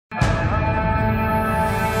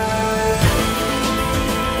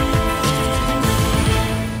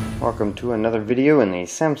welcome to another video in the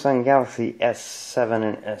Samsung Galaxy S7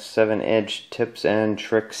 and S7 Edge tips and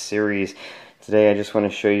tricks series. Today I just want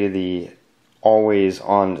to show you the always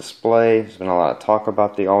on display. There's been a lot of talk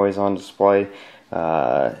about the always on display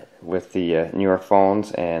with the newer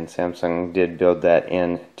phones, and Samsung did build that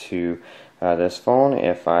into this phone.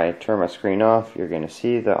 If I turn my screen off, you're going to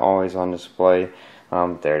see the always on display.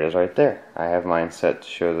 There it is right there. I have mine set to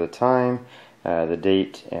show the time, the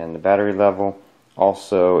date, and the battery level.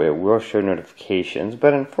 Also, it will show notifications,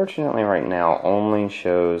 but unfortunately right now only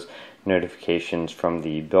shows notifications from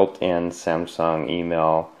the built-in Samsung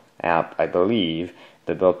email app, I believe,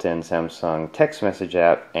 the built-in Samsung text message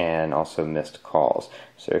app, and also missed calls.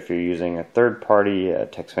 So if you're using a third-party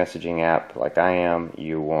text messaging app like I am,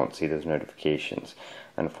 you won't see those notifications,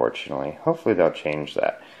 unfortunately. Hopefully they'll change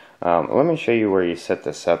that. Let me show you where you set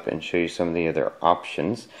this up and show you some of the other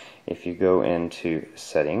options. If you go into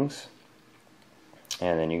settings,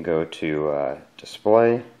 and then you go to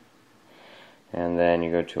display, and then you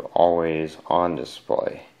go to always on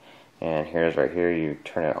display, and here's right here, you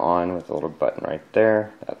turn it on with a little button right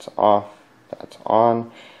there. That's off, that's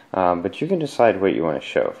on. But you can decide what you want to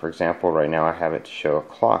show. For example, right now I have it to show a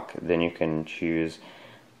clock. Then you can choose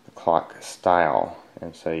the clock style,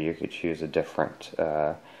 and so you could choose a different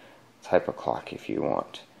type of clock if you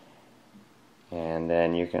want. And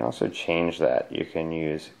then you can also change that. You can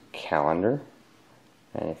use calendar,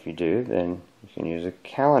 and if you do, then you can use a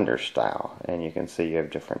calendar style, and you can see you have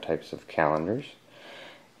different types of calendars.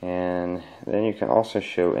 And then you can also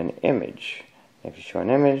show an image. If you show an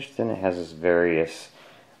image, then it has this various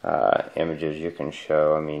images you can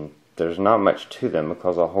show. I mean, there's not much to them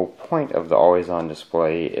because the whole point of the always on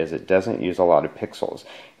display is it doesn't use a lot of pixels.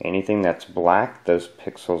 Anything that's black, those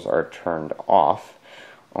pixels are turned off.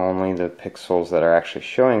 Only the pixels that are actually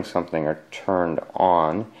showing something are turned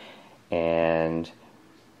on, and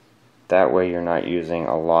that way you're not using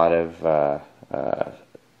a lot of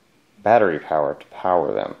battery power to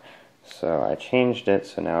power them. So I changed it,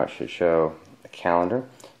 so now it should show the calendar.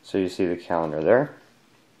 So you see the calendar there.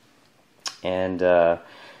 And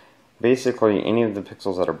basically any of the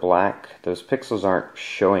pixels that are black, those pixels aren't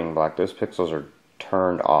showing black. Those pixels are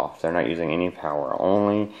turned off. They're not using any power.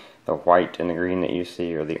 Only the white and the green that you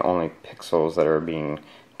see are the only pixels that are being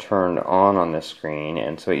turned on this screen,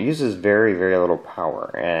 and so it uses very, very little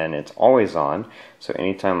power, and it's always on. So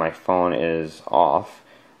anytime my phone is off,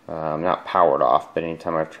 not powered off, but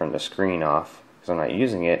anytime I've turned the screen off because I'm not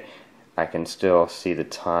using it, I can still see the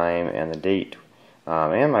time and the date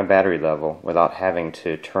and my battery level without having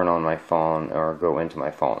to turn on my phone or go into my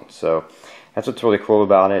phone. So that's what's really cool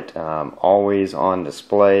about it. Always on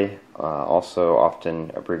display, also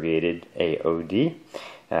often abbreviated AOD.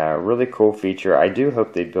 Really cool feature. I do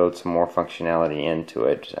hope they build some more functionality into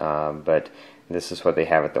it, but this is what they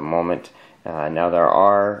have at the moment. Now there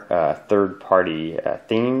are third-party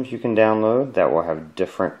themes you can download that will have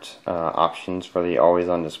different options for the always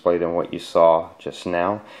on display than what you saw just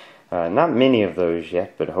now. Not many of those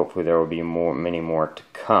yet, but hopefully there will be many more to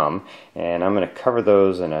come, and I'm going to cover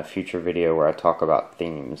those in a future video where I talk about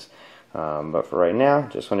themes. But for right now,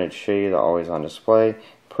 just wanted to show you the always on display.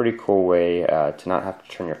 Pretty cool way to not have to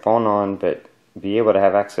turn your phone on, but be able to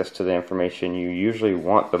have access to the information you usually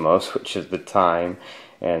want the most, which is the time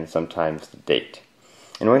and sometimes the date.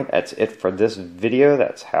 Anyway, that's it for this video.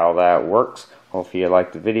 That's how that works. Hopefully you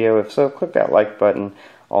liked the video. If so, click that like button.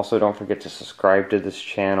 Also, don't forget to subscribe to this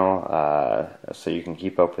channel so you can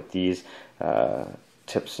keep up with these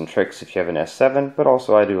tips and tricks if you have an S7, but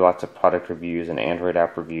also I do lots of product reviews and Android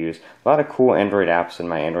app reviews. A lot of cool Android apps in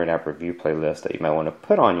my Android app review playlist that you might want to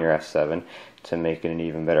put on your S7 to make it an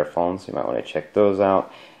even better phone, so you might want to check those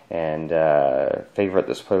out. And favorite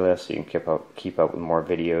this playlist so you can keep up with more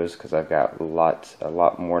videos, because I've got a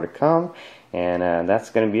lot more to come. And that's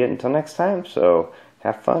going to be it until next time, so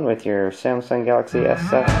have fun with your Samsung Galaxy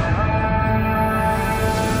S7.